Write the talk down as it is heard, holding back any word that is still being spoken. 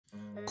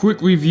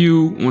Quick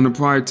review on the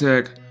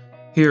Pritech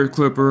Hair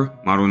Clipper,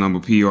 model number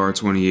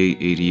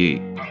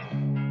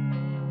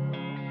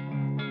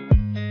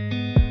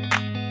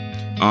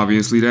PR2888.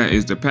 Obviously, that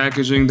is the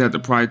packaging that the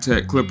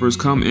Pritech Clippers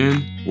come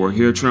in, or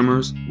hair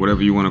trimmers,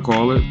 whatever you want to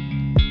call it.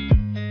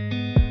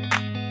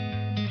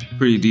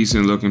 Pretty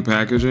decent looking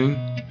packaging.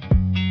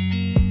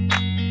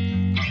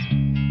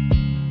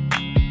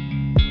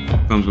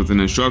 Comes with an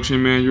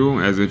instruction manual,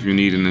 as if you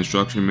need an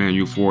instruction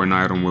manual for an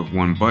item with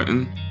one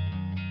button.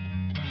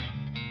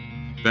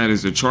 That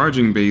is the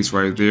charging base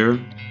right there.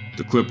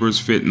 The clippers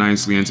fit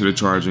nicely into the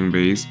charging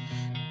base.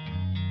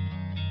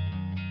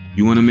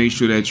 You want to make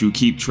sure that you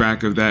keep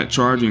track of that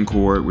charging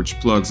cord, which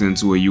plugs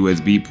into a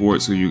USB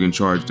port, so you can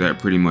charge that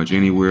pretty much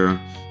anywhere.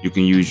 You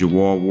can use your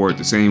wall wart,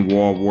 the same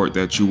wall wart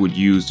that you would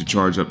use to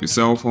charge up your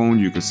cell phone.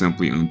 You can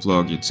simply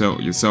unplug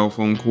your cell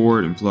phone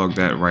cord and plug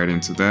that right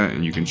into that,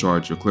 and you can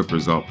charge your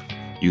clippers up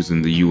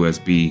using the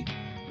USB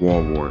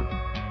wall wart.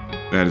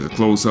 That is a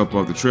close-up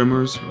of the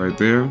trimmers right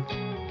there.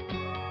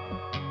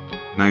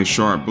 Nice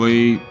sharp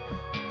blade.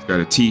 It's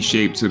got a T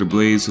shape to the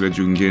blade so that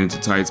you can get into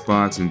tight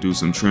spots and do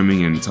some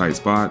trimming in the tight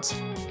spots.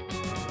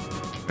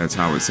 That's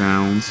how it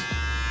sounds.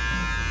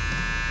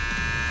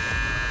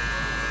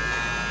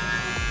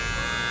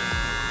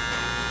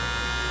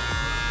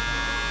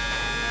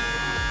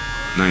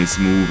 Nice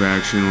smooth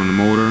action on the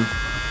motor.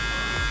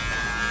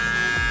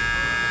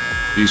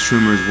 These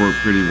trimmers work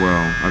pretty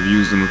well. I've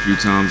used them a few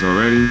times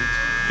already,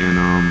 and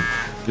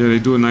yeah, they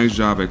do a nice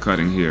job at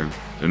cutting hair.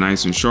 They're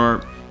nice and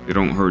sharp. They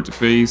don't hurt the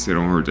face. They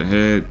don't hurt the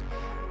head.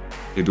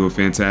 They do a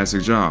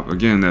fantastic job.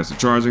 Again, that's the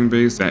charging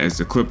base. That is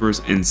the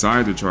clippers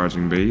inside the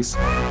charging base.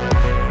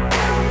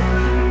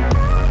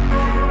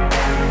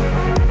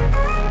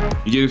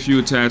 You get a few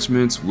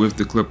attachments with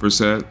the clipper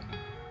set.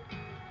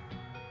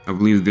 I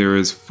believe there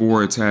is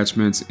 4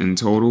 attachments in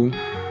total.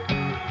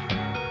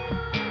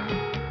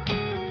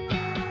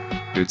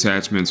 The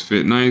attachments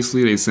fit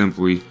nicely. They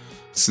simply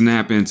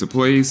snap into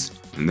place,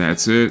 and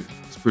that's it.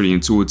 It's pretty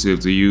intuitive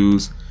to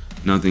use.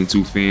 Nothing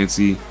too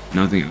fancy.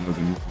 Nothing other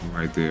than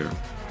right there.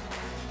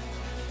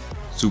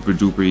 Super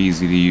duper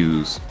easy to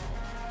use.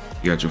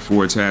 You got your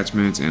 4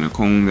 attachments and a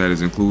comb that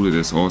is included.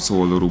 There's also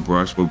a little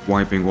brush for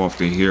wiping off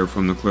the hair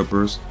from the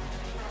clippers.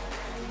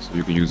 So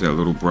you can use that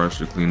little brush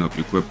to clean up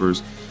your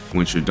clippers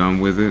once you're done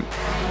with it.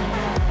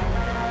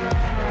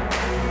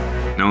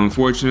 Now,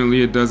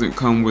 unfortunately, it doesn't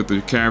come with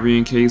a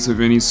carrying case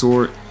of any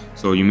sort,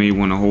 so you may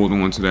want to hold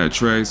on to that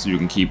tray so you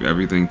can keep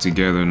everything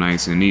together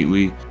nice and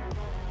neatly.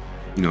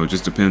 You know, it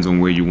just depends on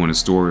where you want to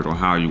store it or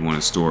how you want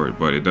to store it,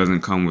 but it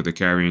doesn't come with a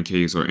carrying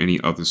case or any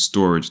other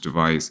storage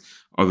device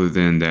other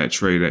than that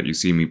tray that you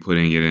see me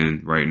putting it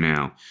in right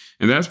now.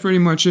 And that's pretty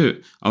much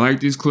it. I like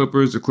these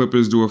clippers. The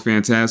clippers do a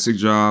fantastic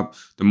job.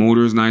 The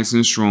motor is nice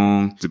and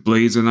strong. The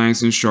blades are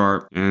nice and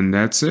sharp, and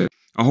that's it.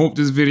 I hope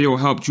this video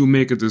helped you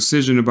make a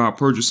decision about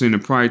purchasing the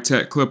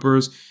Pritech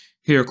Clippers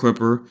Hair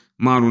Clipper,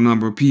 model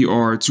number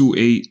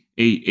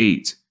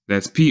PR2888.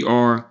 That's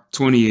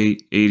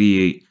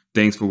PR2888.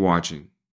 Thanks for watching.